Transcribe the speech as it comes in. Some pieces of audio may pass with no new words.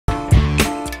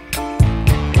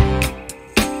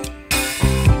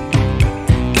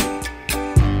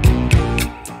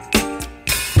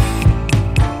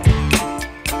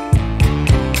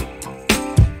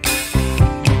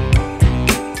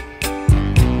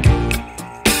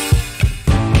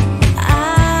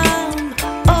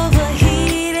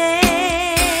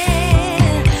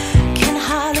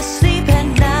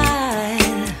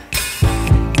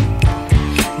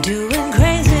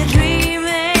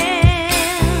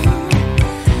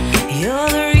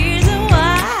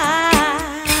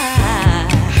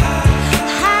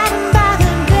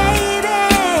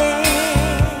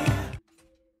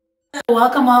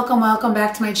welcome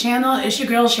back to my channel. It's your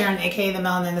girl Sharon, aka the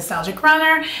Melanin Nostalgic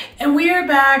Runner, and we are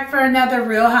back for another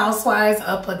Real Housewives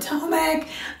of Potomac.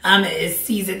 It is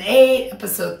season 8,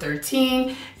 episode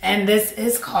 13, and this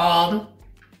is called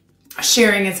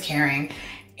Sharing is Caring.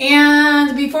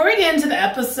 And before we get into the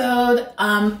episode,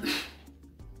 I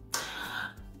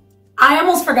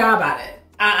almost forgot about it.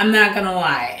 I'm not gonna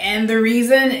lie, and the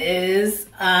reason is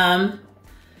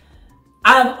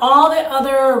out of all the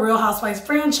other Real Housewives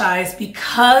franchise,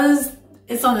 because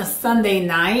it's on a Sunday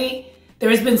night,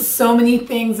 there's been so many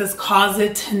things that's caused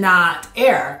it to not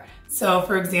air. So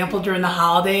for example, during the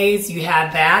holidays, you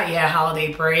had that, you had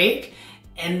holiday break.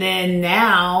 And then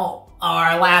now,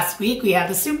 or last week, we had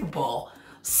the Super Bowl.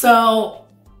 So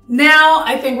now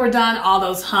I think we're done all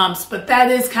those humps, but that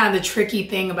is kind of the tricky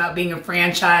thing about being a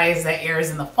franchise that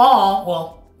airs in the fall,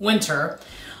 well, winter,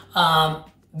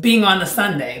 being on the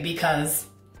Sunday, because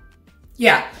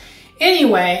yeah.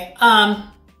 Anyway, the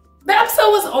episode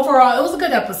was overall, it was a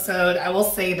good episode. I will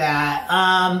say that.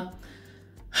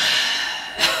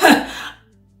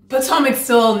 Potomac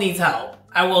still needs help.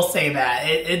 I will say that.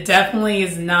 It definitely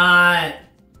is not,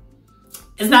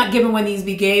 it's not giving what needs to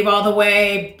be gave all the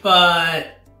way,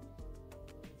 but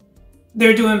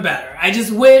they're doing better. I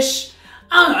just wish,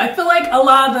 I don't know, I feel like a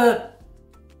lot of the,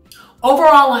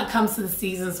 overall, when it comes to the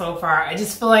season so far, I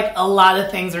just feel like a lot of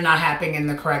things are not happening in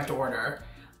the correct order.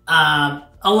 A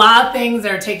lot of things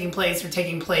that are taking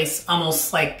place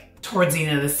almost like towards the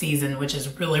end of the season, which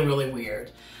is really, really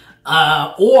weird.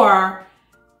 Or,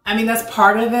 I mean, that's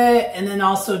part of it. And then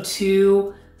also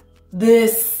too,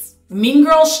 this Mean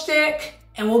Girl shtick,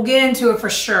 and we'll get into it for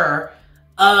sure,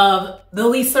 of the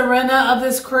Lisa Rinna of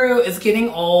this crew is getting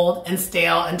old and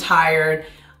stale and tired.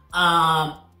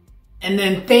 And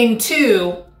then Thing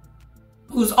 2,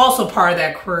 who's also part of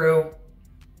that crew,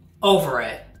 over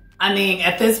it. I mean,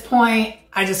 at this point,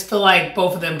 I just feel like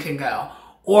both of them can go.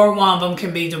 Or one of them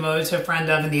can be demoted to a friend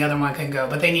of and the other one can go.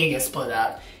 But they need to get split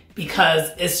up.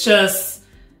 Because it's just,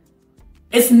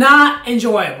 it's not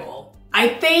enjoyable. I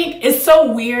think it's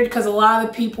so weird because a lot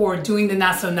of people are doing the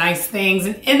not so nice things.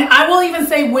 And I will even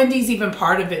say Wendy's even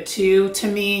part of it too, to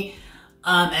me.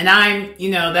 And I'm, you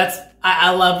know, that's,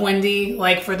 I love Wendy,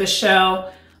 like, for the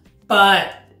show,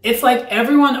 but it's like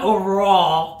everyone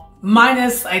overall,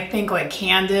 minus, I think, like,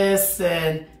 Candace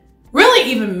and really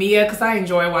even Mia, because I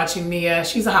enjoy watching Mia.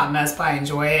 She's a hot mess, but I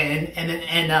enjoy it,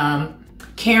 and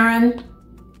Karen.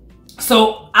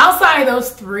 So outside of those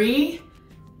three,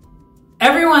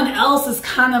 everyone else is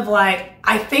kind of like,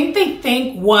 I think they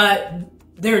think what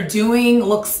they're doing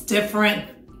looks different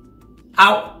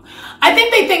I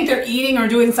think they think they're eating or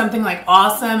doing something like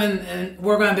awesome, and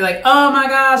we're going to be like, oh my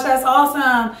gosh, that's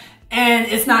awesome. And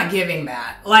it's not giving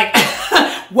that. Like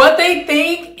what they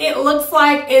think it looks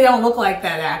like, it don't look like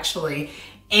that actually.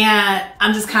 And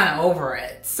I'm just kind of over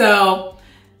it. So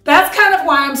that's kind of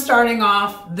why I'm starting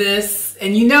off this.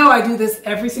 And you know, I do this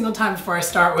every single time before I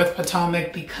start with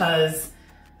Potomac because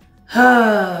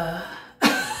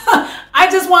I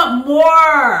just want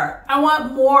more. I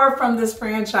want more from this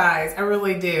franchise. I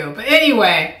really do. But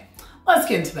anyway, let's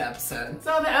get into the episode.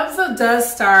 So the episode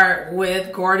does start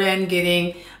with Gordon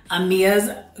getting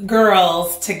Mia's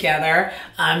girls together.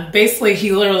 Basically,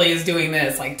 he literally is doing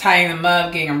this, like tying them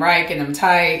up, getting them right, getting them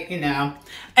tight, you know.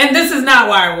 And this is not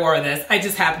why I wore this. I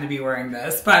just happen to be wearing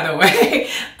this, by the way.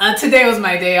 Today was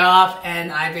my day off,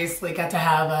 and I basically got to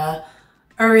have a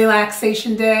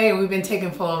relaxation day, and we've been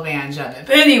taking full advantage of it.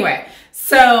 But anyway,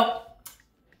 so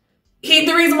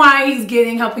the reason why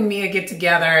he's helping Mia get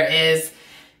together is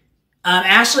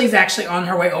Ashley's actually on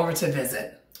her way over to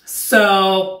visit.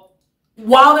 So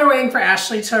while they're waiting for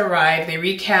Ashley to arrive, they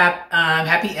recap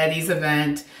Happy Eddie's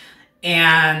event,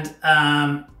 and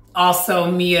also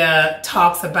Mia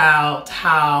talks about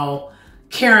how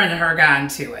Karen and her got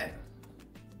into it.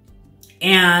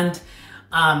 And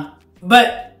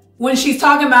but when she's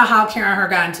talking about how Karen and her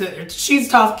got into it, she's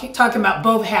talking about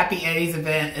both Happy Eddie's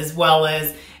event as well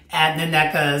as at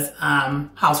Naneka's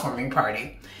housewarming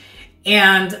party.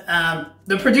 And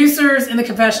the producers in the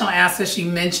confessional asked if she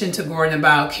mentioned to Gordon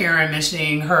about Karen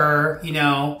mentioning her, you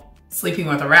know, sleeping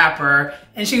with a rapper.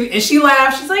 And she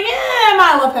laughed. She's like, yeah, I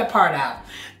might have left that part out.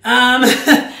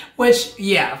 Which,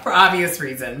 yeah, for obvious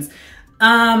reasons.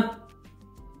 And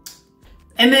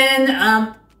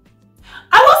then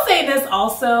I will say this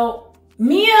also,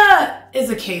 Mia is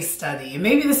a case study, and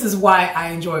maybe this is why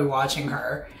I enjoy watching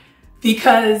her,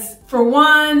 because for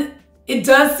one, it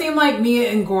does seem like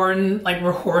Mia and Gordon like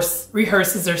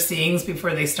rehearses their scenes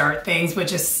before they start things,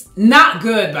 which is not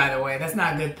good, by the way. That's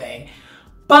not a good thing.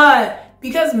 But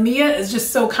because Mia is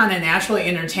just so kind of naturally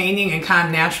entertaining and kind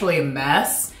of naturally a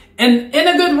mess, And in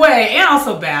a good way, and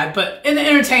also bad, but in an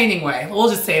entertaining way. We'll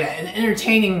just say that, in an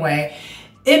entertaining way.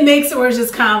 It makes it where it's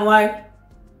just kind of like,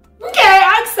 okay,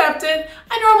 I accept it.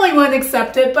 I normally wouldn't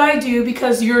accept it, but I do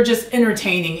because you're just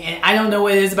entertaining. And I don't know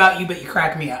what it is about you, but you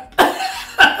crack me up.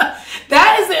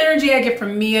 That is the energy I get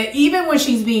from Mia. Even when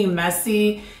she's being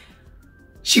messy,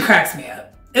 she cracks me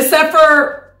up. Except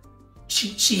for,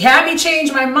 she had me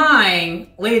change my mind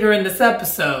later in this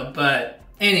episode, but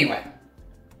anyway.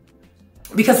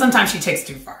 Because sometimes she takes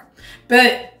too far.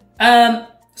 But,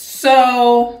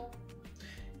 so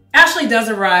Ashley does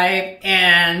arrive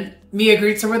and Mia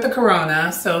greets her with a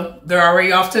Corona. So they're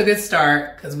already off to a good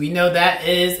start because we know that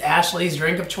is Ashley's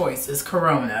drink of choice is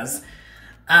Coronas.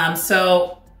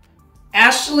 So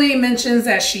Ashley mentions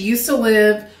that she used to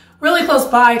live really close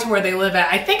by to where they live at.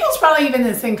 I think it was probably even in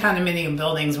the same condominium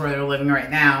buildings where they're living right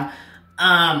now.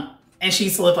 And she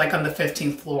used to live like on the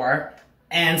 15th floor.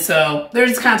 And so they're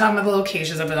just kind of talking about the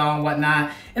locations of it all and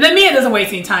whatnot. And then Mia doesn't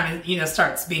waste any time and, you know,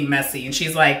 starts being messy. And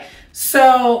she's like,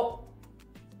 so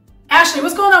Ashley,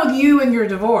 what's going on with you and your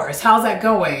divorce? How's that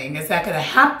going? Is that going to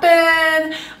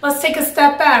happen? Let's take a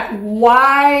step back.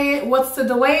 Why? What's the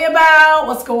delay about?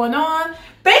 What's going on?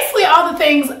 Basically all the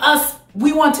things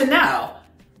we want to know.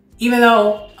 Even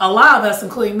though a lot of us,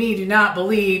 including me, do not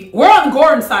believe, we're on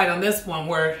Gordon's side on this one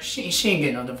where she ain't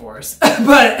getting no divorce.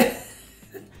 But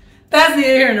that's neither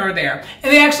here nor there.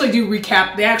 And they actually do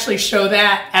recap. They actually show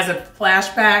that as a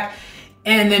flashback.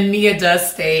 And then Mia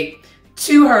does state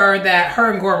to her that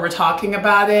her and Gordon were talking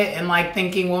about it and like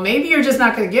thinking, well, maybe you're just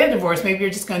not going to get a divorce. Maybe you're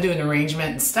just going to do an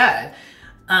arrangement instead.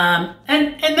 And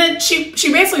then she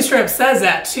basically straight up says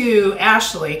that to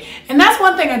Ashley. And that's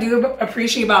one thing I do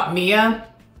appreciate about Mia.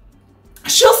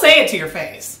 She'll say it to your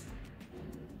face.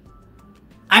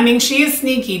 I mean, she is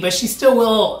sneaky, but she still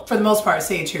will, for the most part,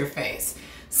 say it to your face.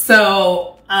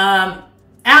 So,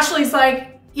 Ashley's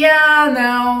like, yeah,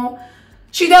 no.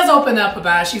 She does open up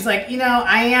about it. She's like, you know,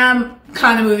 I am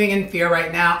kind of moving in fear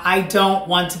right now. I don't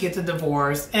want to get the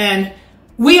divorce. And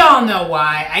we all know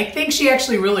why. I think she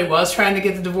actually really was trying to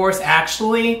get the divorce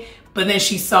actually, but then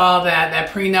she saw that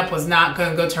that prenup was not going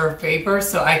to go to her favor.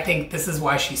 So I think this is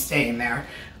why she's staying there.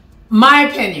 My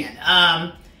opinion.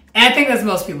 And I think that's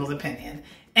most people's opinion.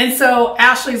 And so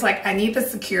Ashley's like, I need the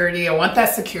security. I want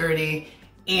that security.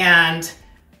 And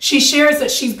she shares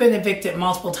that she's been evicted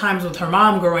multiple times with her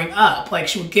mom growing up. Like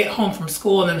she would get home from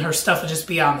school and then her stuff would just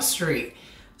be on the street.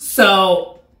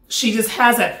 So she just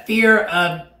has that fear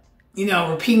of, you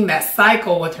know, repeating that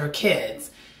cycle with her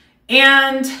kids.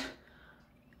 And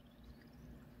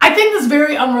I think this is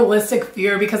very unrealistic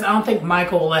fear because I don't think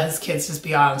Michael will let his kids just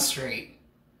be on the street.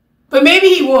 But maybe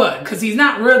he would because he's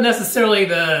not really necessarily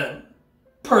the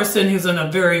person who's on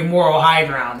a very moral high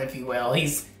ground, if you will.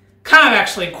 He's kind of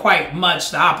actually quite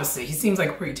much the opposite. He seems like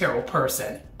a pretty terrible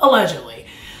person, allegedly.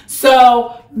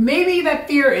 So maybe that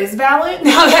fear is valid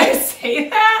now that I say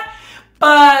that.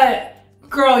 But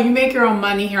girl, you make your own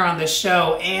money here on this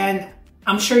show and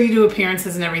I'm sure you do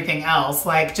appearances and everything else.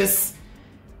 Like just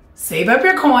save up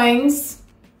your coins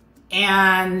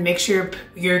and make sure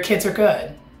your kids are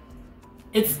good.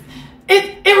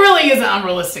 It really is an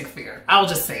unrealistic fear. I'll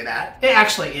just say that. It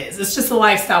actually is. It's just a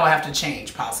lifestyle I have to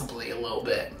change possibly a little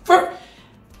bit. For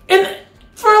a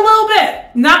little bit.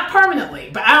 Not permanently.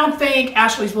 But I don't think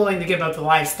Ashley's willing to give up the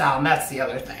lifestyle. And that's the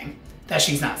other thing that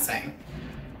she's not saying.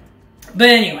 But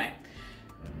anyway.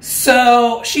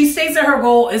 So she states that her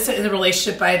goal is to end the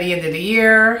relationship by the end of the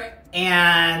year.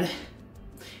 And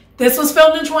this was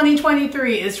filmed in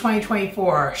 2023. It's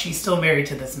 2024. She's still married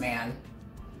to this man.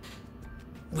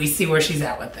 We see where she's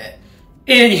at with it.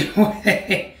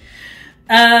 Anyway,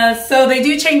 so they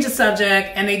do change the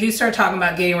subject and they do start talking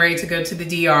about getting ready to go to the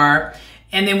DR.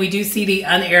 And then we do see the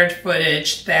unaired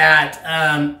footage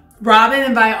that Robin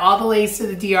invited all the ladies to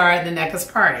the DR at the Necklace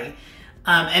party.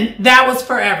 And that was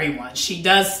for everyone. She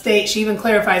does state, she even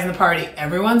clarifies in the party,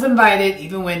 everyone's invited,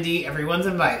 even Wendy, everyone's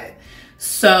invited.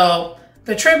 So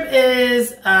the trip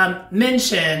is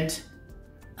mentioned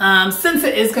since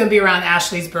it is going to be around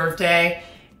Ashley's birthday.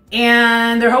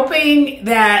 And they're hoping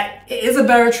that it is a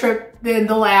better trip than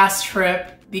the last trip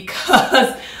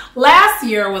because last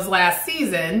year was last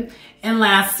season. And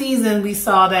last season we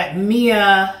saw that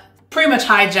Mia pretty much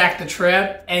hijacked the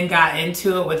trip and got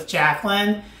into it with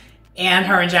Jacqueline. And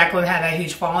her and Jacqueline had that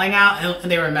huge falling out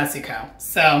and they were in Mexico.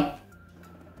 So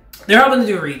they're hoping to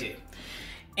do a redo.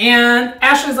 And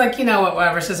Ashley's like, you know what,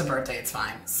 whatever, it's just a birthday, it's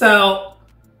fine. So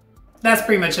that's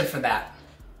pretty much it for that.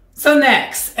 So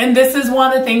next, and this is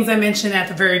one of the things I mentioned at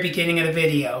the very beginning of the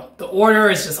video, the order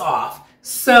is just off.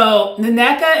 So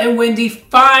Nneka and Wendy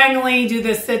finally do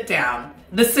this sit down.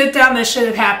 The sit down that should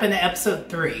have happened in episode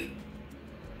 3.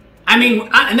 I mean,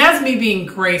 and that's me being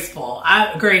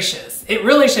gracious. It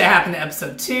really should have happened to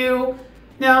episode 2.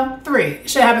 No, 3. It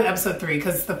should have happened to episode 3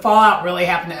 because the fallout really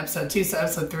happened to episode 2. So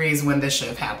episode 3 is when this should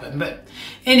have happened. But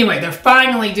anyway, they're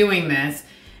finally doing this.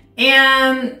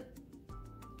 And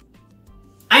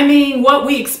I mean, what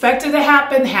we expected to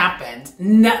happen happened.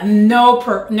 No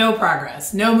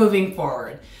progress, no moving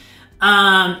forward.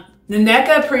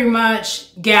 Nneka pretty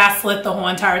much gaslit the whole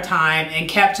entire time and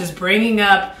kept just bringing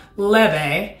up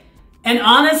Lebe. And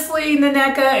honestly,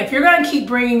 Nneka, if you're going to keep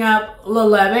bringing up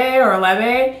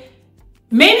Lebe,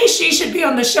 maybe she should be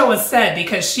on the show instead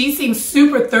because she seems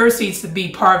super thirsty to be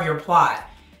part of your plot.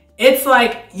 It's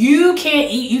like, you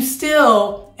can't eat, you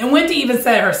still, and Wendy even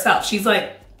said it herself. She's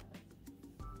like,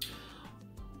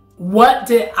 what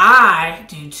did I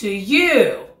do to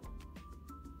you?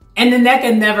 And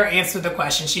Nneka never answered the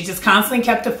question. She just constantly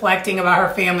kept deflecting about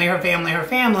her family.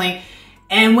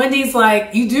 And Wendy's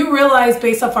like, you do realize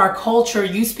based off our culture,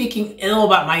 you speaking ill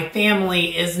about my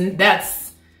family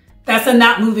that's a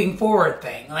not moving forward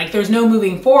thing. Like there's no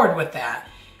moving forward with that.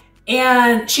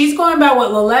 And she's going by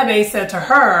what Lebe said to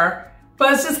her,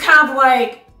 but it's just kind of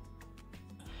like,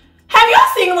 have y'all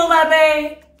seen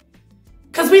Lebe?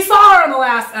 Because we saw her in the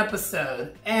last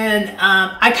episode. And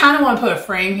I kind of want to put a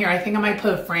frame here. I think I might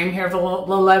put a frame here for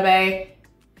Lebe.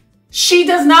 She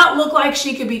does not look like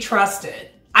she could be trusted.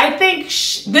 I think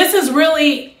this is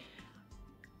really,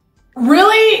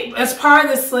 as part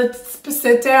of this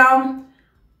sit down,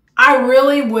 I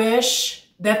really wish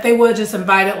that they would have just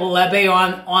invited Lebe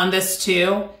on this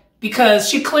too, because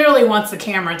she clearly wants the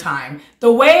camera time.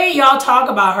 The way y'all talk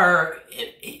about her,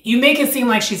 you make it seem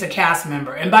like she's a cast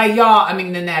member. And by y'all, I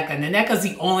mean Nneka. Nneka's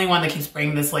the only one that keeps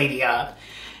bringing this lady up.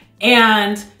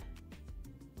 And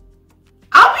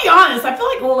I'll be honest, I feel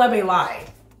like Lebe lied.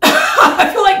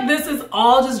 I feel like this is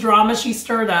all just drama she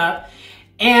stirred up.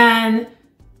 And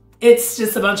it's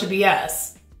just a bunch of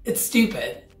BS. It's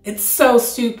stupid. It's so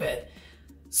stupid.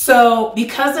 So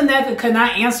because Nneka could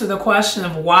not answer the question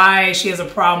of why she has a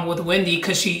problem with Wendy,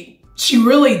 because she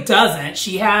really doesn't.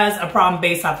 She has a problem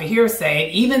based off of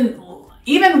hearsay.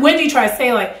 Even Wendy tried to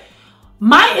say, like,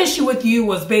 my issue with you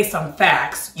was based on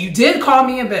facts. You did call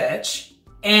me a bitch,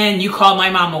 and you called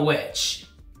my mom a witch,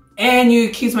 and you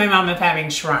accused my mom of having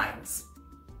shrines.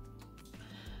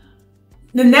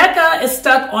 Nneka is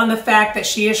stuck on the fact that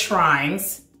she has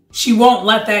shrines. She won't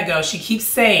let that go. She keeps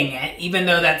saying it, even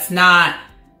though that's not,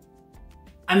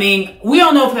 I mean, we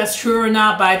don't know if that's true or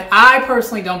not, but I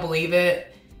personally don't believe it.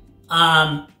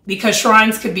 Because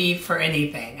shrines could be for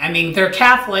anything. I mean, they're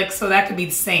Catholic, so that could be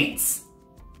saints.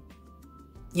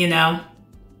 You know?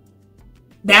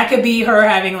 That could be her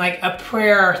having like a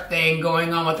prayer thing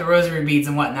going on with the rosary beads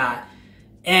and whatnot.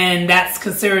 And that's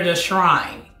considered a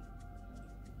shrine.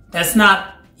 That's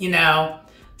not, you know.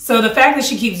 So the fact that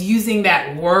she keeps using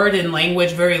that word and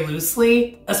language very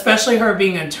loosely, especially her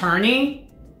being an attorney,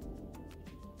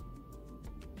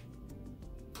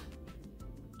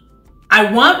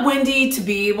 I want Wendy to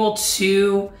be able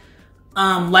to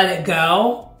let it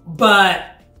go, but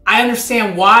I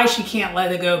understand why she can't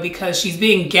let it go because she's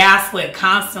being gaslit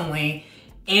constantly.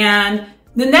 And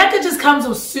Nneka just comes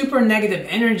with super negative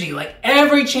energy. Like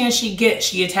every chance she gets,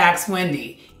 she attacks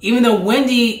Wendy, even though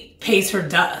Wendy pays her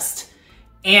dust.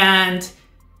 And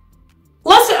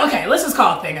let's just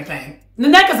call a thing.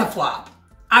 Nneka's a flop.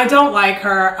 I don't like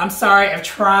her. I'm sorry. I've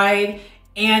tried.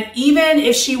 And even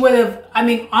if she would have, I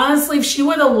mean, honestly, if she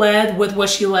would have led with what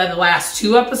she led the last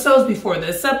 2 episodes before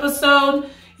this episode,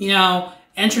 you know,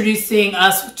 introducing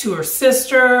us to her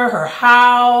sister, her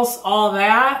house, all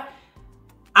that,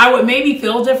 I would maybe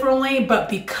feel differently. But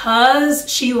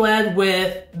because she led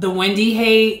with the Wendy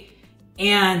hate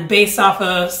and based off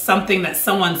of something that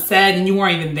someone said and you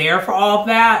weren't even there for all of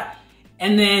that,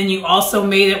 and then you also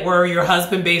made it where your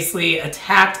husband basically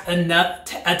attacked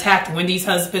Wendy's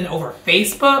husband over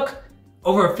Facebook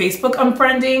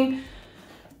unfriending.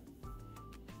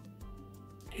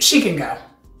 She can go.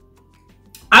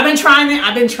 I've been trying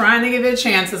to give it a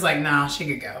chance. It's like, nah, she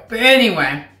could go. But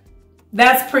anyway,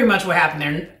 that's pretty much what happened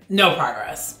there. No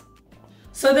progress.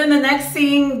 So then the next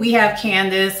scene, we have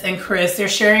Candace and Chris. They're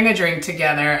sharing a drink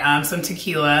together, some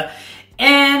tequila.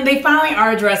 And they finally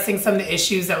are addressing some of the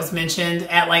issues that was mentioned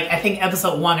at I think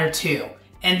episode 1 or 2.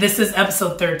 And this is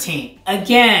episode 13.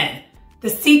 Again, the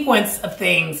sequence of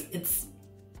things,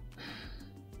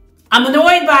 I'm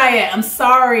annoyed by it. I'm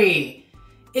sorry.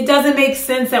 It doesn't make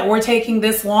sense that we're taking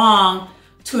this long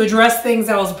to address things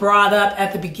that was brought up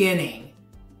at the beginning.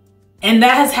 And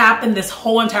that has happened this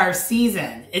whole entire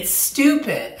season. It's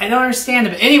stupid. I don't understand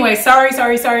it. But anyway, sorry. I'm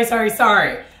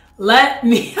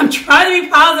trying to be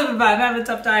positive about it. I'm having a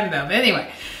tough time though. But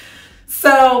anyway,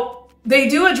 So they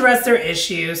do address their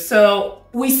issues. So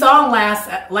we saw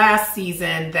last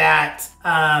season that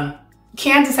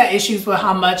Candace had issues with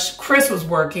how much Chris was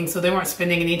working, so they weren't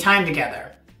spending any time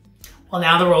together. Well,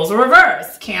 now the roles are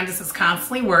reversed. Candace is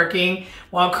constantly working,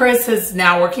 while Chris is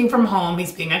now working from home.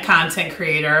 He's being a content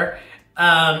creator.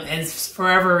 And for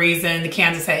whatever reason,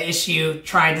 Candace had issue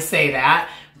trying to say that.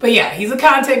 But yeah, he's a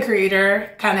content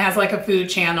creator, kind of has like a food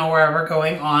channel or whatever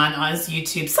going on his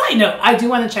YouTube. Side note, I do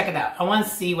want to check it out. I want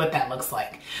to see what that looks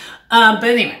like. But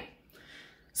anyway,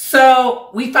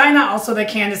 so we find out also that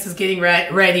Candace is getting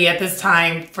ready at this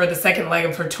time for the second leg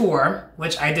of her tour,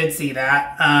 which I did see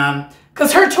that.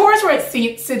 Because her tours were at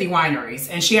city wineries,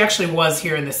 and she actually was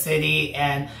here in the city.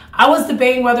 And I was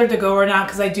debating whether to go or not,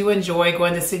 because I do enjoy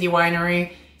going to city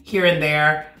winery here and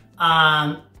there.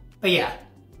 But yeah,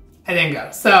 I didn't go.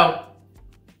 So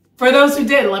for those who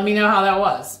did, let me know how that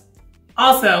was.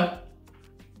 Also,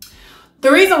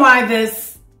 the reason why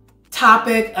this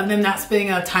topic of them not spending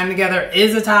enough time together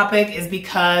is a topic is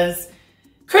because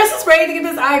Chris is ready to get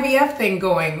this IVF thing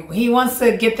going. He wants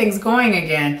to get things going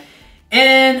again.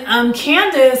 And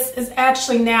Candace is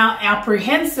actually now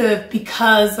apprehensive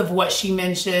because of what she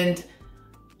mentioned,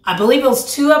 I believe it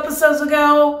was 2 episodes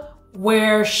ago,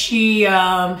 where she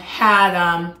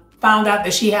had found out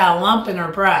that she had a lump in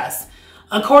her breast.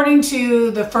 According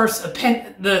to the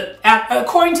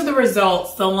according to the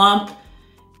results, the lump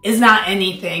is not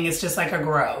anything. It's just like a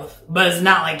growth, but it's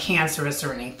not like cancerous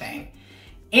or anything.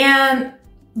 And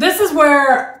this is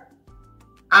where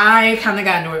I kind of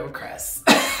got annoyed with Chris.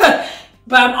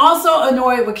 But I'm also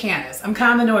annoyed with Candace. I'm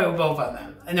kind of annoyed with both of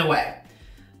them in a way.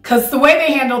 Because the way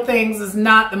they handle things is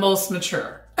not the most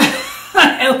mature.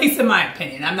 At least in my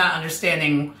opinion. I'm not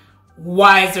understanding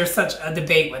why is there such a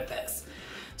debate with this.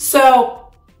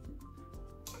 So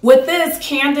with this,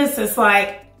 Candace is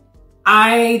like,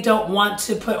 I don't want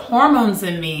to put hormones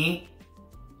in me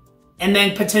and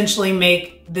then potentially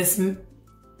make this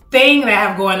thing that I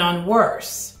have going on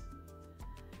worse.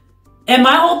 And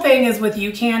my whole thing is with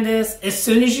you, Candace, as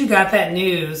soon as you got that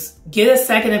news, get a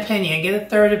second opinion, get a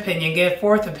third opinion, get a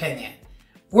fourth opinion.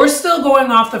 We're still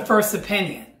going off the first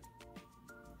opinion.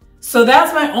 So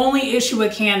that's my only issue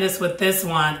with Candace with this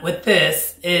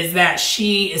is that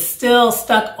she is still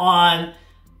stuck on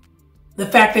the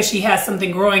fact that she has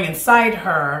something growing inside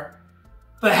her,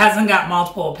 but hasn't got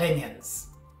multiple opinions.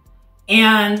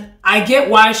 And I get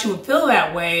why she would feel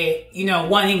that way,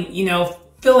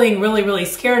 feeling really, really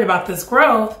scared about this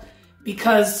growth,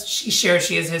 because she shares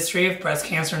she has a history of breast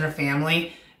cancer in her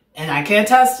family. And I can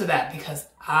attest to that because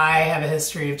I have a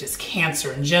history of just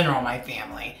cancer in general in my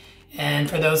family. And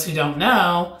for those who don't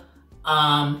know,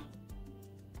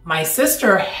 my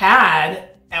sister had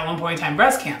at one point in time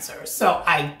breast cancer. So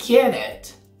I get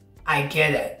it. I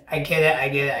get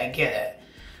it.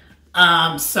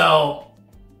 So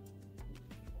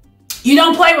you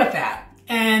don't play with that.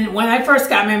 And when I first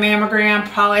got my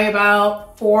mammogram, probably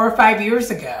about 4 or 5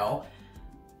 years ago,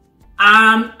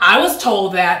 I was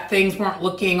told that things weren't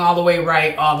looking all the way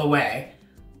right all the way.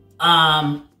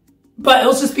 But it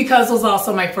was just because it was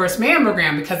also my first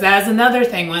mammogram, because that is another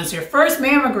thing. When it's your first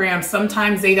mammogram,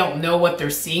 sometimes they don't know what they're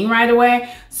seeing right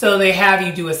away. So they have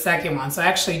you do a second one. So I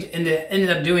actually ended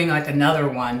up doing like another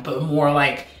one, but more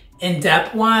like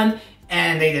in-depth one,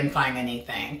 and they didn't find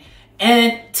anything.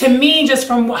 And to me, just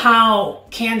from how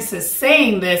Candace is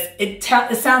saying this, it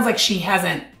sounds like she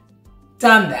hasn't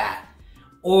done that,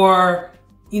 or,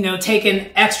 taken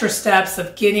extra steps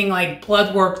of getting like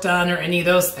blood work done or any of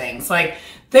those things. Like,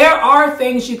 there are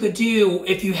things you could do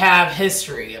if you have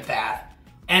history of that.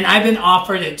 And I've been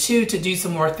offered it too, to do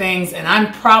some more things. And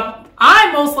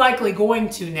I'm most likely going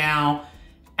to now,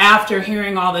 after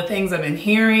hearing all the things I've been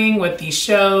hearing with these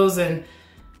shows, and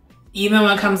even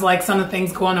when it comes to like some of the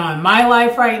things going on in my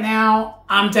life right now,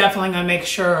 I'm definitely going to make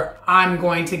sure I'm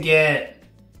going to get,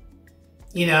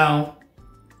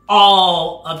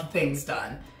 all of the things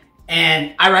done.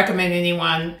 And I recommend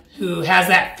anyone who has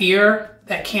that fear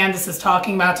that Candace is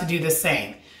talking about to do the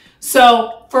same.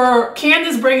 So for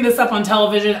Candace bringing this up on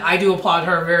television, I do applaud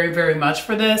her very, very much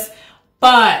for this.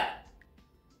 But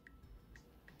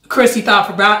Chris, you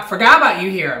forgot about you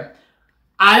here.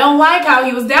 I don't like how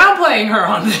he was downplaying her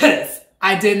on this.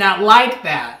 I did not like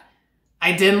that.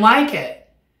 I didn't like it.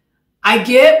 I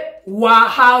get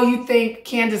how you think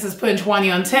Candace is putting 20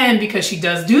 on 10, because she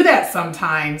does do that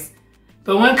sometimes.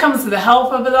 But when it comes to the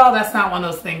health of it all, that's not one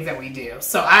of those things that we do.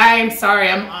 So I'm sorry,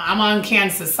 I'm on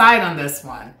Candace's side on this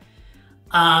one.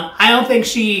 I don't think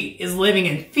she is living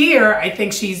in fear. I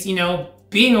think she's,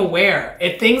 being aware.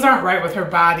 If things aren't right with her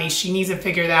body, she needs to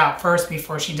figure it out first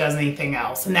before she does anything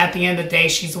else. And at the end of the day,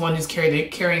 she's the one who's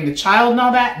carrying the child and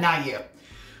all that, not you.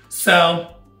 So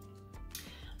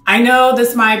I know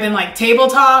this might have been like table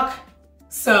talk.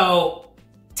 So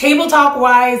table talk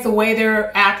wise, the way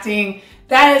they're acting,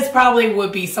 that is probably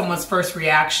would be someone's first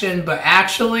reaction. But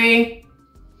actually,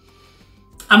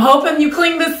 I'm hoping you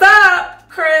clean this up,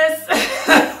 Chris.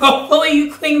 Hopefully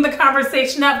you clean the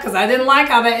conversation up because I didn't like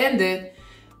how that ended.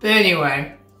 But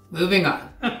anyway, moving on.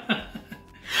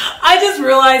 I just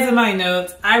realized in my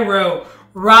notes, I wrote,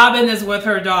 Robin is with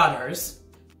her daughters.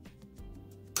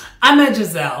 I meant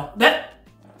Giselle.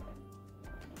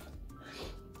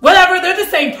 Whatever, they're the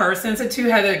same person. It's a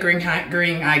two-headed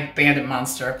green-eyed bandit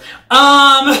monster.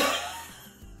 I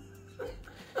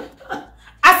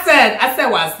said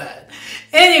what I said.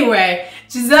 Anyway,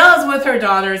 Giselle is with her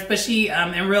daughters, but she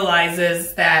and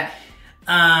realizes that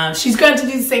she's going to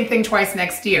do the same thing twice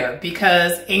next year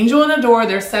because Angel and Adore,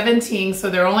 they're 17,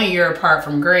 so they're only a year apart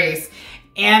from Grace,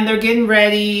 and they're getting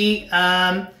ready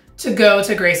to go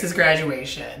to Grace's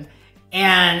graduation.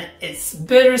 And it's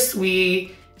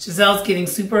bittersweet. Giselle's getting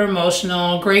super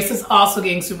emotional. Grace is also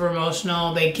getting super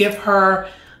emotional. They give her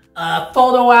a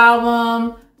photo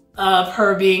album of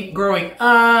her growing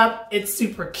up. It's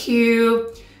super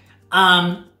cute.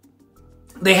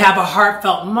 They have a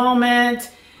heartfelt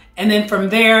moment. And then from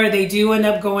there, they do end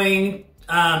up going,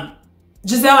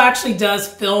 Giselle actually does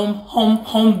film,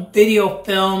 home video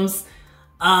films,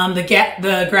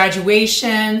 the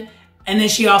graduation. And then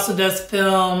she also does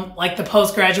film like the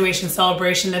post-graduation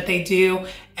celebration that they do.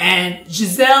 And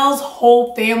Giselle's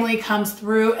whole family comes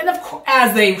through. And of course,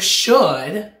 as they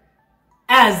should.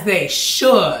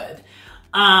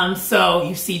 So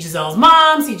you see Giselle's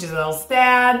mom, see Giselle's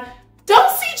dad.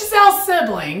 Don't see Giselle's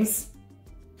siblings.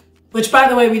 Which, by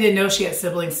the way, we didn't know she had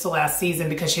siblings till last season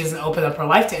because she doesn't open up her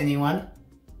life to anyone.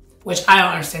 Which I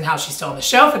don't understand how she's still on the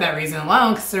show for that reason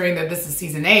alone, considering that this is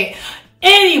season 8.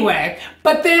 Anyway,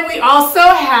 but then we also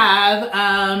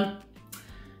have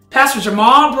Pastor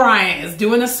Jamal Bryant is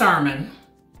doing a sermon.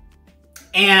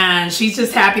 And she's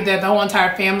just happy that the whole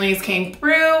entire family came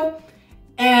through.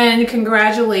 And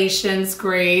congratulations,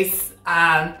 Grace.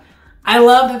 I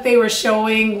love that they were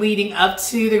showing leading up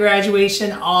to the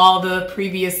graduation all the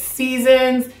previous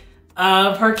seasons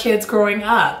of her kids growing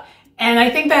up. And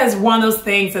I think that is one of those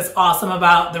things that's awesome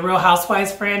about the Real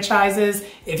Housewives franchises.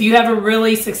 If you have a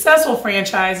really successful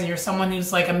franchise and you're someone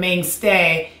who's like a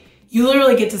mainstay, you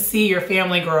literally get to see your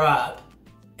family grow up.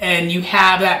 And you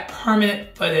have that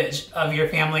permanent footage of your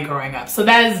family growing up. So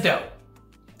that is dope.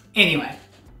 Anyway.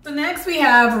 So next we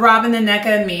have Robin, Nneka,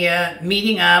 and Mia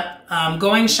meeting up,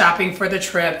 going shopping for the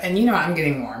trip. And you know what? I'm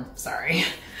getting warm. Sorry.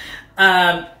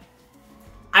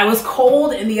 I was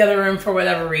cold in the other room for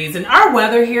whatever reason. Our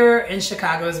weather here in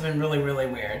Chicago has been really, really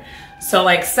weird. So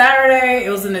like Saturday, it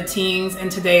was in the teens, and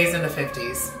today's in the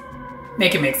 50s.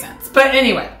 Make it make sense. But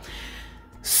anyway,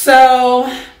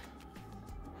 so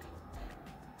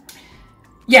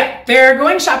yeah, they're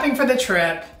going shopping for the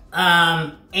trip.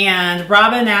 And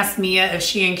Robin asked Mia if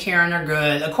she and Karen are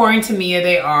good. According to Mia,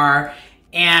 they are.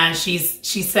 And she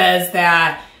says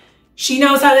that she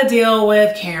knows how to deal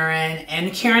with Karen,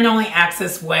 and Karen only acts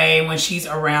this way when she's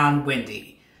around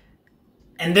Wendy.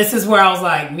 And this is where I was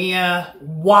like, Mia,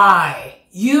 why?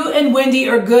 You and Wendy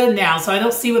are good now, so I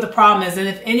don't see what the problem is. And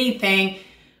if anything,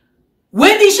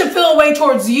 Wendy should feel a way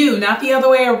towards you, not the other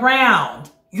way around.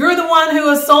 You're the one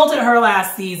who assaulted her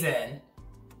last season.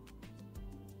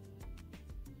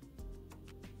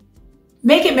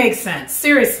 Make it make sense.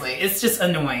 Seriously, it's just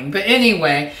annoying. But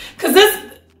anyway, because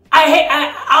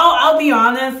I'll be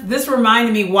honest, this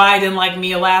reminded me why I didn't like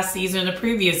Mia last season and the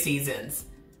previous seasons.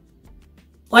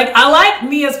 Like, I like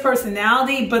Mia's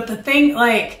personality, but the thing,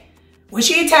 like, when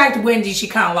she attacked Wendy, she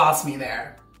kind of lost me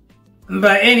there.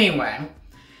 But anyway,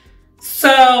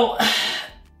 so,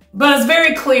 but it's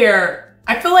very clear.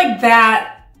 I feel like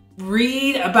that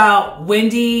read about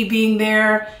Wendy being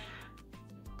there,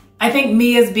 I think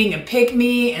Mia's being a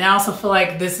pick-me, and I also feel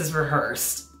like this is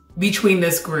rehearsed between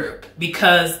this group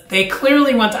because they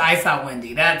clearly want to ice out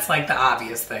Wendy. That's like the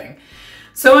obvious thing.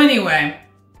 So anyway,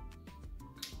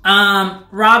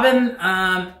 Robin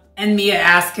and Mia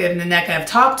ask if Nneka have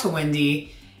talked to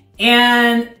Wendy,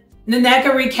 and Nneka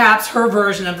recaps her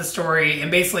version of the story and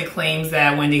basically claims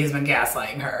that Wendy has been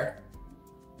gaslighting her.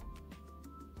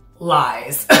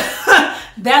 Lies.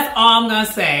 That's all I'm gonna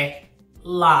say.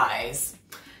 Lies.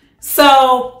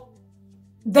 So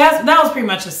that was pretty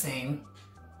much the scene.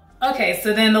 Okay,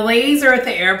 so then the ladies are at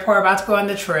the airport about to go on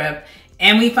the trip,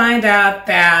 and we find out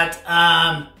that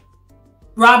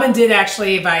Robin did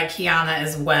actually invite Kiana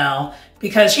as well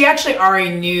because she actually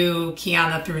already knew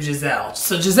Kiana through Giselle.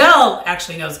 So Giselle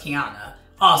actually knows Kiana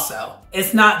also.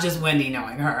 It's not just Wendy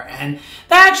knowing her. And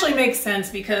that actually makes sense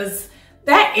because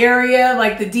that area,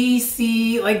 like the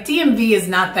DC, like DMV is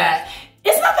not that,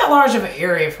 it's not that large of an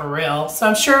area for real. So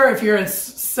I'm sure if you're in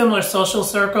similar social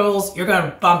circles, you're going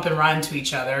to bump and run to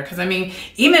each other. Because I mean,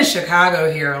 even in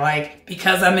Chicago here, like,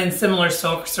 because I'm in similar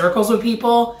circles with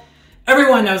people,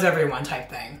 everyone knows everyone type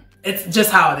thing. It's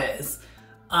just how it is.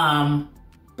 But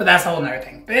that's a whole nother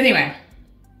thing. But anyway.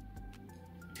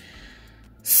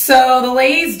 So the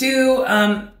ladies do,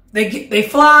 they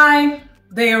fly,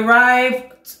 they arrive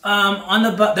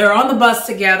they're on the bus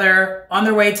together on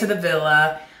their way to the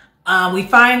villa. We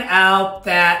find out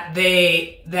that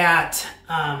there's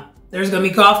going to be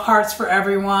golf carts for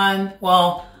everyone.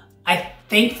 Well, I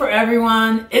think for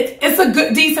everyone. It's a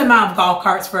good, decent amount of golf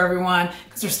carts for everyone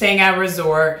because they're staying at a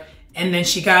resort. And then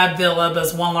she got a villa, but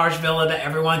it's one large villa that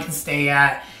everyone can stay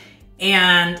at.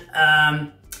 And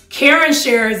Karen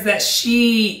shares that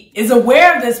she is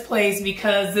aware of this place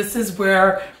because this is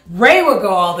where Ray would go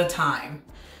all the time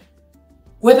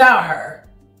without her.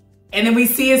 And then we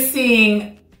see a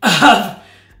scene of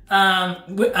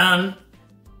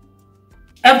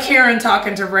Karen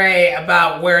talking to Ray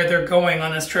about where they're going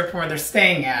on this trip and where they're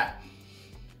staying at.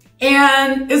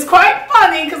 And it's quite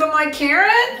funny because I'm like,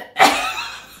 Karen,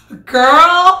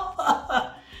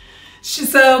 girl.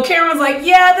 So Karen was like,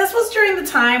 yeah, this was during the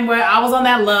time where I was on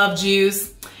that love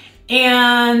juice.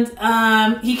 And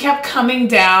he kept coming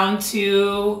down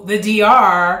to the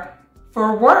DR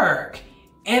for work.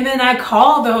 And then I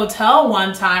called the hotel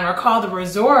one time, or called the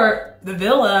resort, the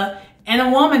villa, and a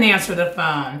woman answered the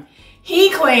phone. He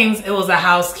claims it was a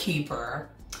housekeeper.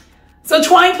 So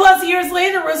 20 plus years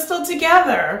later, we're still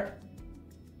together.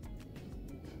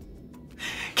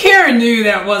 Karen knew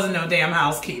that wasn't no damn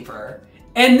housekeeper.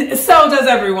 And so does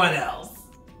everyone else.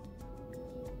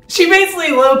 She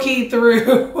basically low-key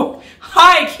threw,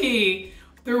 high-key,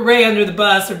 threw Ray under the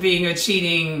bus for being a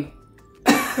cheating,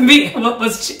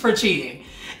 for cheating.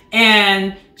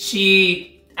 And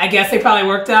I guess they probably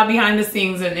worked out behind the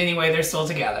scenes, and anyway, they're still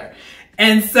together.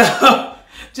 And so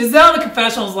Giselle, the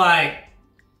confessional's like,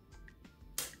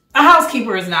 a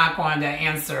housekeeper is not going to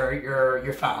answer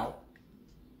your phone.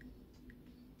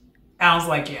 I was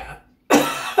like, yeah.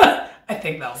 I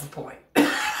think that was the point.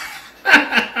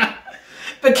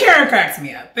 But Karen cracks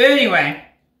me up. But anyway,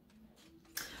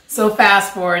 so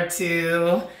fast forward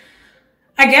to,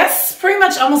 I guess, pretty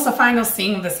much almost the final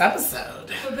scene of this episode.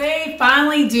 So they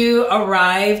finally do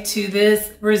arrive to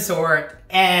this resort,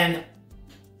 and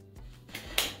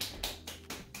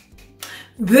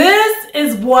this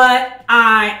is what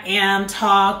I am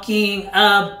talking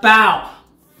about.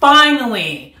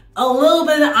 Finally, a little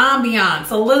bit of ambiance,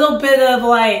 a little bit of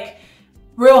like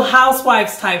Real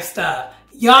Housewives type stuff.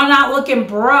 Y'all not looking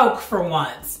broke for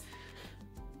once.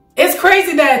 It's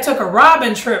crazy that it took a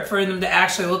Robin trip for them to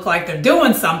actually look like they're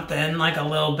doing something, like a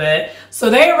little bit. So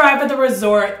they arrive at the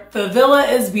resort. The villa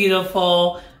is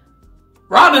beautiful.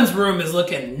 Robin's room is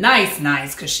looking nice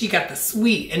because she got the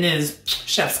suite and his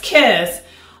chef's kiss.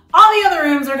 All the other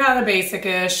rooms are kind of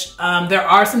basic-ish. There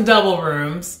are some double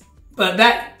rooms, but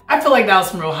I feel like that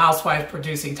was some Real Housewives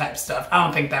producing type stuff. I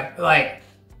don't think that, like,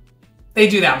 they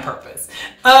do that on purpose.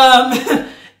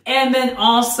 And then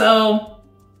also,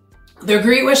 they're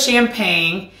greeted with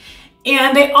champagne,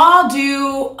 and they all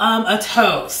do a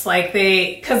toast. Like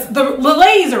because the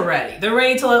ladies are ready. They're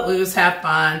ready to let loose, have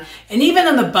fun. And even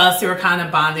in the bus, they were kind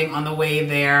of bonding on the way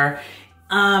there.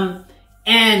 And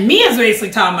Mia's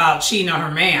basically talking about cheating on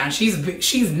her man.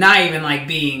 She's not even like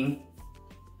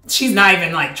she's not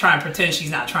even like trying to pretend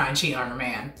she's not trying to cheat on her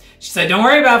man. She said, don't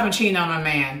worry about me cheating on my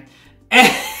man.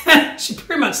 And she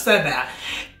pretty much said that.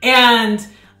 And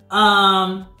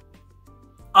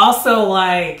also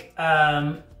like,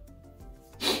 yeah,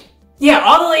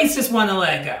 all the ladies just want to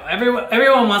let go.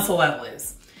 Everyone wants to let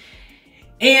loose.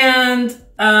 And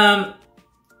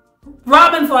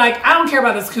Robin's like, I don't care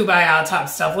about this kumbaya type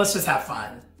stuff. Let's just have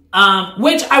fun.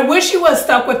 Which I wish she would have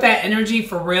stuck with that energy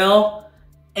for real.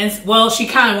 And well, she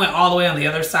kind of went all the way on the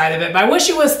other side of it. But I wish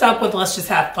she would have stuck with let's just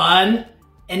have fun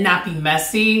and not be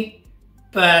messy.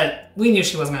 But we knew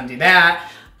she wasn't going to do that.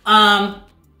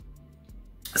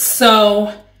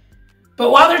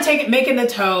 But while they're making the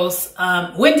toast,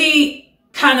 Wendy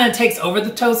kind of takes over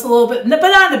the toast a little bit, but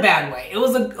not in a bad way. It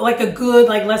was like a good,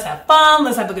 like, let's have fun,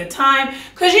 let's have a good time.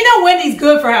 Because you know Wendy's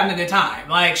good for having a good time.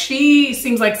 Like, she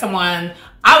seems like someone,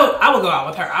 I would go out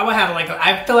with her.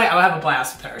 I feel like I would have a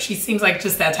blast with her. She seems like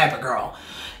just that type of girl.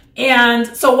 And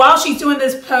so while she's doing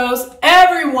this toast,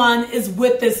 everyone is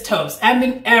with this toast. I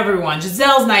mean, everyone.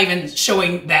 Giselle's not even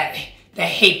showing that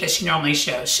hate that she normally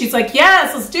shows. She's like,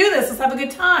 yes, let's do this. Let's have a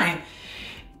good time.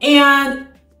 And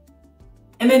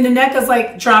then Nneka's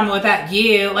like drama with that,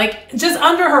 yeah, like just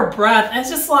under her breath. And it's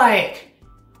just like,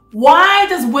 Why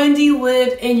does Wendy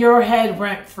live in your head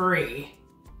rent-free?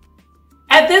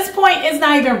 At this point, it's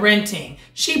not even renting.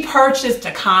 She purchased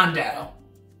a condo.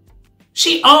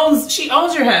 She owns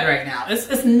your head right now.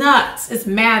 It's nuts. It's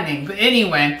maddening. But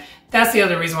anyway, that's the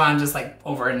other reason why I'm just like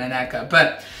over in Nneka.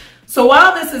 But so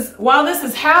while this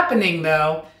is happening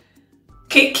though,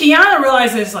 Kiana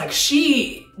realizes like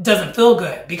she doesn't feel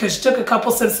good because she took a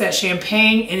couple sips of that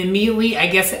champagne and immediately, I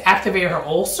guess, it activated her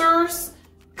ulcers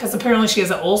because apparently she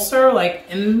has an ulcer like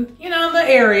in, you know, the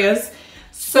areas.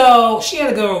 So she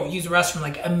had to go use the restroom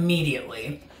like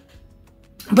immediately.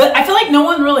 But I feel like no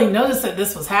one really noticed that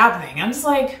this was happening. I'm just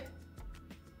like,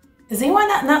 does anyone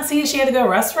not see she had to go to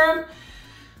the restroom?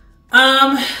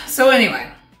 So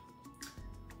anyway.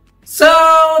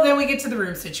 So then we get to the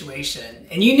room situation.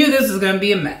 And you knew this was going to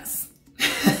be a mess.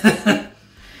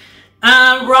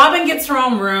 Robin gets her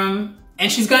own room.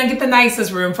 And she's going to get the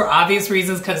nicest room for obvious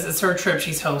reasons because it's her trip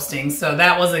she's hosting. So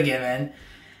that was a given.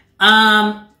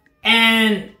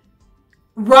 And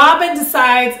Robin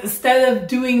decides, instead of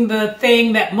doing the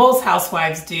thing that most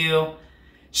housewives do,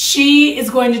 she is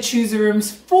going to choose the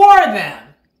rooms for them.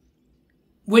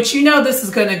 Which, you know, this is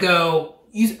going to go,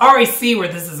 you already see where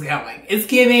this is going. It's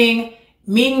giving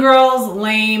Mean Girls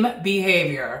lame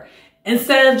behavior.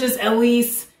 Instead of just at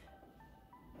least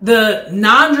the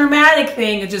non-dramatic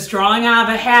thing of just drawing out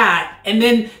of a hat. And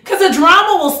then, because the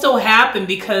drama will still happen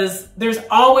because there's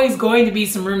always going to be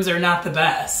some rooms that are not the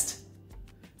best.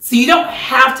 So you don't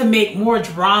have to make more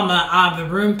drama out of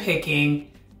the room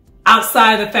picking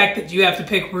outside of the fact that you have to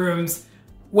pick rooms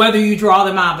whether you draw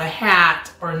them out of a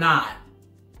hat or not.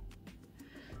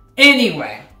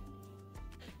 Anyway,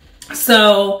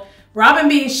 so Robin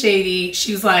being shady,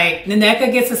 she's like,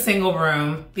 Nneka gets a single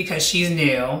room because she's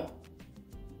new.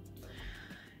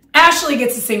 Ashley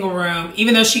gets a single room,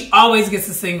 even though she always gets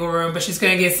a single room, but she's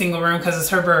going to get a single room because it's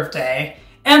her birthday.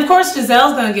 And of course,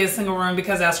 Giselle's going to get a single room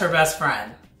because that's her best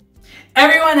friend.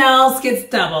 Everyone else gets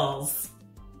doubles.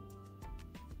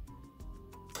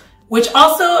 Which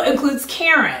also includes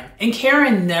Karen. And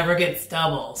Karen never gets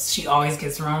doubles. She always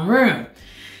gets her own room.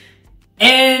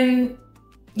 And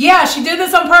yeah, she did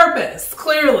this on purpose,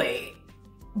 clearly.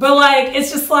 But like,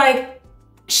 it's just like,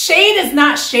 shade is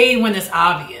not shade when it's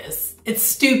obvious. It's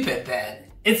stupid then.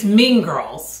 It's Mean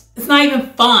Girls. It's not even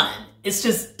fun. It's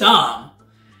just dumb.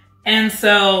 And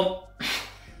so,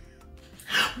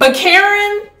 but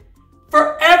Karen,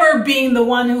 forever being the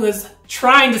one who is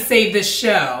trying to save this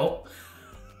show,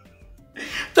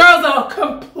 throws a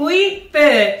complete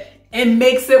fit and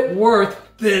makes it worth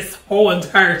this whole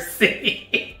entire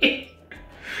scene.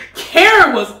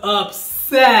 Karen was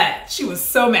upset. She was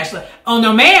so mad. She's like, oh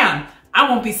no, ma'am, I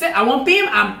won't be sick. I won't be.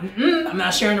 I'm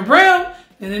not sharing a room.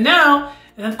 No.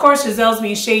 And of course, Giselle's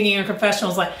being shady in her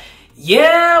confessional. Like,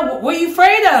 yeah, what are you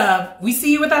afraid of? We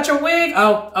see you without your wig.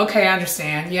 Oh, okay, I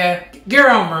understand. Yeah, get your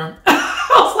own room. I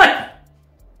was like,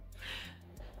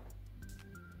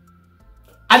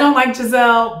 I don't like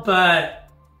Giselle, but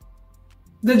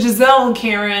the Giselle and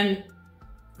Karen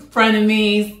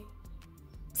frenemies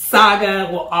saga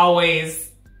will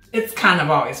always, it's kind of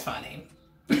always funny.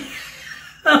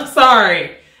 I'm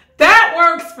sorry. That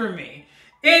works for me.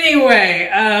 Anyway,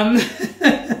 and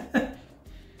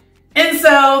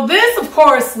so this, of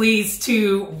course, leads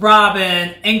to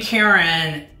Robin and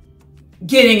Karen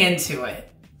getting into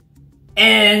it.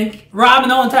 And Robin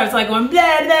the whole time is like going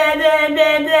blah, blah, blah,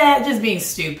 blah, blah, just being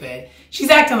stupid. She's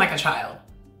acting like a child.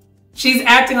 She's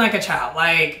acting like a child.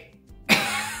 Like,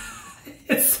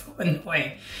 it's so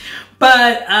annoying.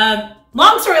 But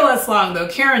long story less long, though,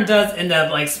 Karen does end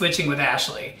up like switching with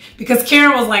Ashley. Because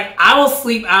Karen was like, I will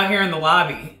sleep out here in the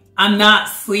lobby. I'm not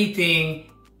sleeping.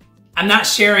 I'm not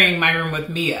sharing my room with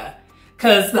Mia.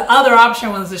 Because the other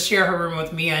option was to share her room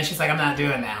with Mia. And she's like, I'm not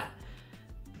doing that.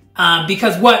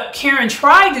 Because what Karen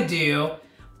tried to do,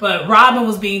 but Robin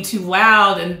was being too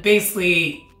loud and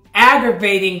basically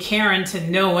aggravating Karen to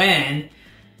no end.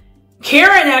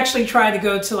 Karen actually tried to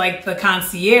go to like the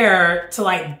concierge to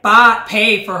like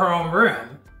pay for her own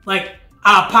room. Like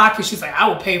out of pocket, she's like, I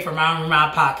will pay for my own room out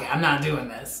of pocket. I'm not doing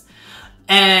this.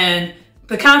 And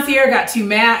the concierge got too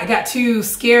mad, got too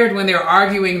scared when they were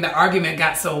arguing. The argument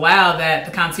got so loud that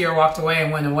the concierge walked away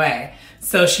and went away.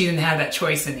 So she didn't have that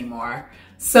choice anymore.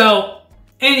 So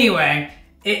anyway,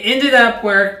 it ended up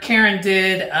where Karen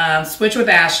did switch with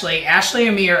Ashley. Ashley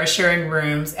and Mia are sharing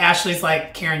rooms. Ashley's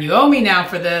like, Karen, you owe me now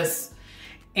for this.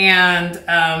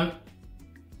 And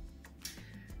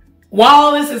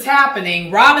while this is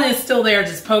happening, Robin is still there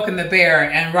just poking the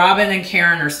bear. And Robin and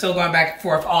Karen are still going back and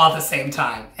forth all at the same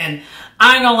time. And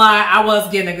I ain't gonna lie, I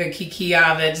was getting a good kiki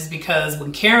out of it just because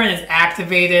when Karen is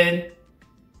activated,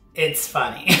 it's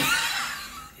funny.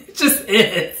 It just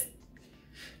is.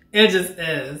 It just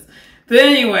is. But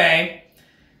anyway,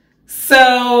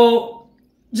 so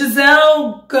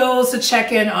Giselle goes to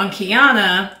check in on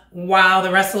Kiana while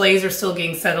the rest of the ladies are still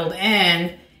getting settled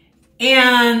in.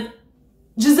 And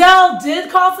Giselle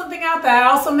did call something out that I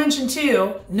also mentioned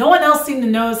too. No one else seemed to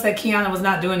notice that Kiana was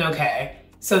not doing okay.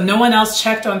 So no one else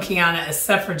checked on Kiana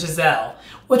except for Giselle,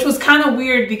 which was kind of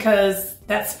weird because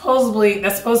that's supposed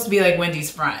to be like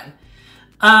Wendy's friend.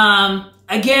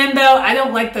 Again, though, I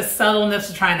don't like the subtleness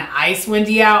of trying to ice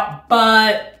Wendy out,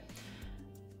 but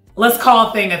let's call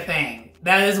a thing.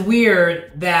 That is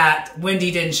weird that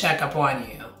Wendy didn't check up on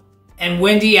you. And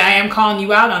Wendy, I am calling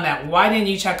you out on that. Why didn't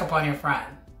you check up on your friend?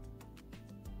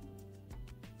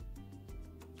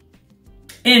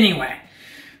 Anyway,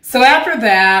 so after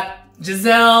that,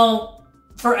 Giselle,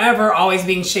 forever always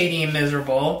being shady and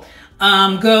miserable,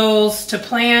 goes to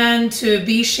plan to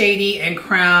be shady and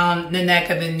crown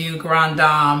Nneka the new Grand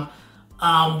Dame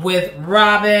with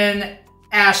Robin,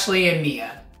 Ashley, and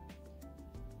Mia.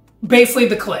 Basically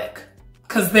the clique,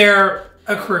 because they're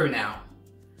a crew now.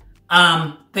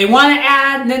 They want to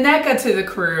add Nneka to the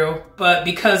crew, but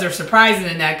because they're surprising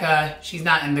Nneka, she's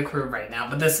not in the crew right now.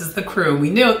 But this is the crew.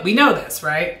 We know this,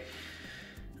 right?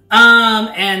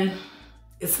 And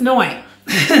it's annoying.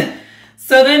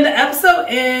 So then the episode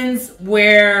ends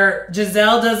where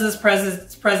Giselle does this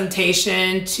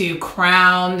presentation to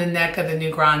crown Nneka the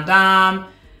new Grand Dame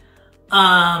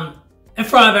in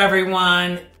front of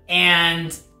everyone.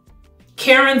 And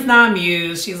Karen's not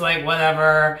amused. She's like,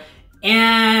 whatever.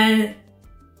 And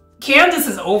Candace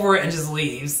is over it and just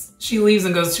leaves. She leaves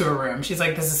and goes to her room. She's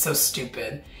like, this is so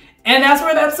stupid. And that's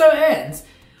where the episode ends.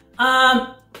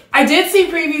 I did see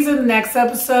previews of the next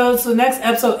episode. So the next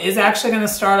episode is actually going to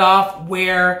start off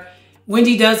where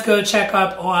Wendy does go check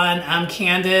up on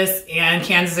Candace, and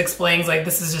Candace explains like,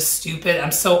 this is just stupid.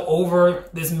 I'm so over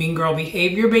this mean girl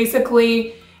behavior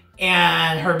basically,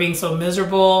 and her being so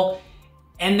miserable.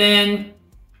 And then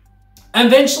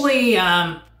eventually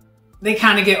they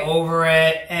kind of get over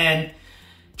it, and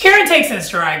Karen takes it in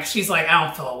stride. She's like, I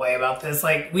don't feel a way about this.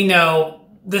 Like, we know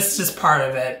this is just part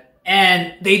of it.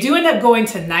 And they do end up going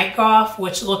to night golf,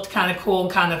 which looked kind of cool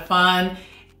and kind of fun.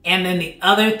 And then the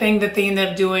other thing that they ended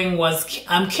up doing was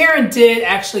Karen did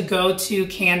actually go to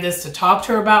Candace to talk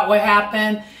to her about what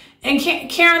happened. And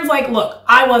Karen's like, look,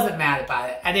 I wasn't mad about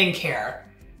it. I didn't care.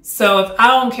 So if I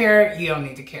don't care, you don't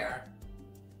need to care.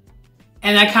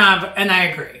 And I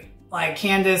agree. Like,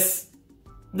 Candace,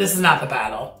 this is not the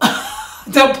battle.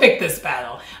 Don't pick this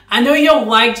battle. I know you don't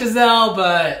like Giselle,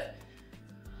 but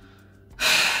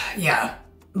yeah.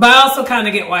 But I also kind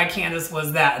of get why Candace was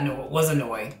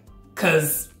annoyed,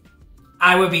 because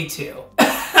I would be too.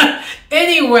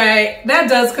 Anyway, that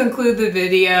does conclude the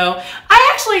video.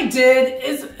 I actually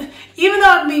even though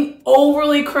I'm being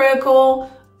overly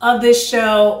critical of this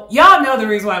show, y'all know the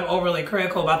reason why I'm overly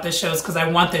critical about this show is because I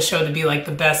want this show to be like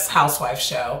the best housewife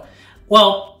show.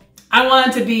 Well, I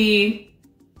want it to be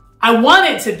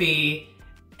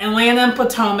Atlanta and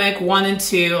Potomac 1 and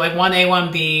 2, like 1A,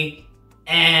 1B,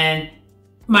 and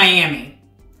Miami.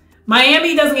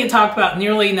 Miami doesn't get talked about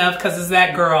nearly enough because it's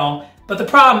that girl. But the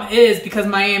problem is, because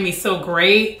Miami's so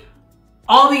great,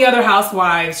 all the other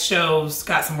housewives shows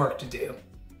got some work to do.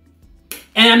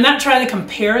 And I'm not trying to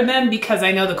compare them because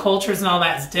I know the cultures and all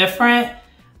that's different,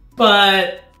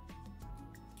 but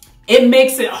it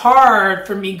makes it hard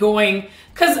for me going,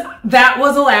 because that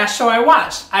was the last show I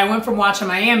watched. I went from watching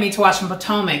Miami to watching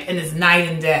Potomac, and it's night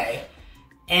and day.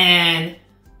 And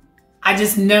I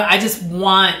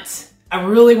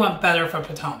really want better for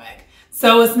Potomac.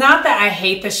 So it's not that I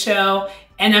hate the show.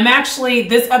 And I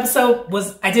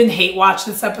didn't hate watch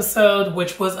this episode,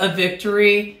 which was a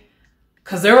victory.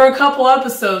 Because there were a couple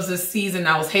episodes this season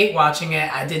I was hate watching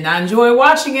it. I did not enjoy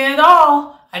watching it at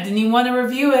all. I didn't even want to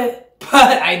review it,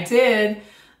 but I did.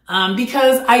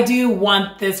 Because I do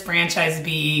want this franchise to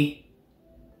be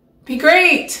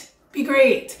great. Be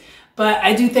great. But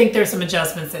I do think there's some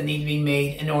adjustments that need to be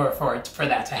made in order for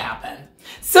that to happen.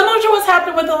 Similar to what's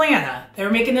happened with Atlanta.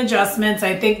 They're making adjustments.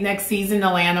 I think next season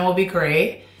Atlanta will be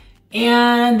great.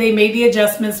 And they made the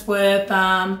adjustments with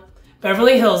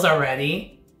Beverly Hills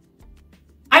already.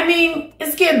 I mean,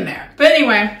 it's getting there. But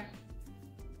anyway,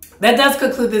 that does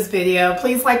conclude this video.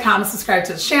 Please like, comment, subscribe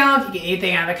to the channel if you get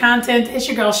anything out of the content. It's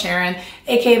your girl Sharon,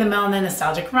 aka the Melanin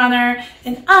Nostalgic Runner.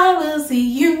 And I will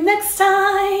see you next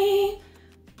time.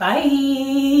 Bye.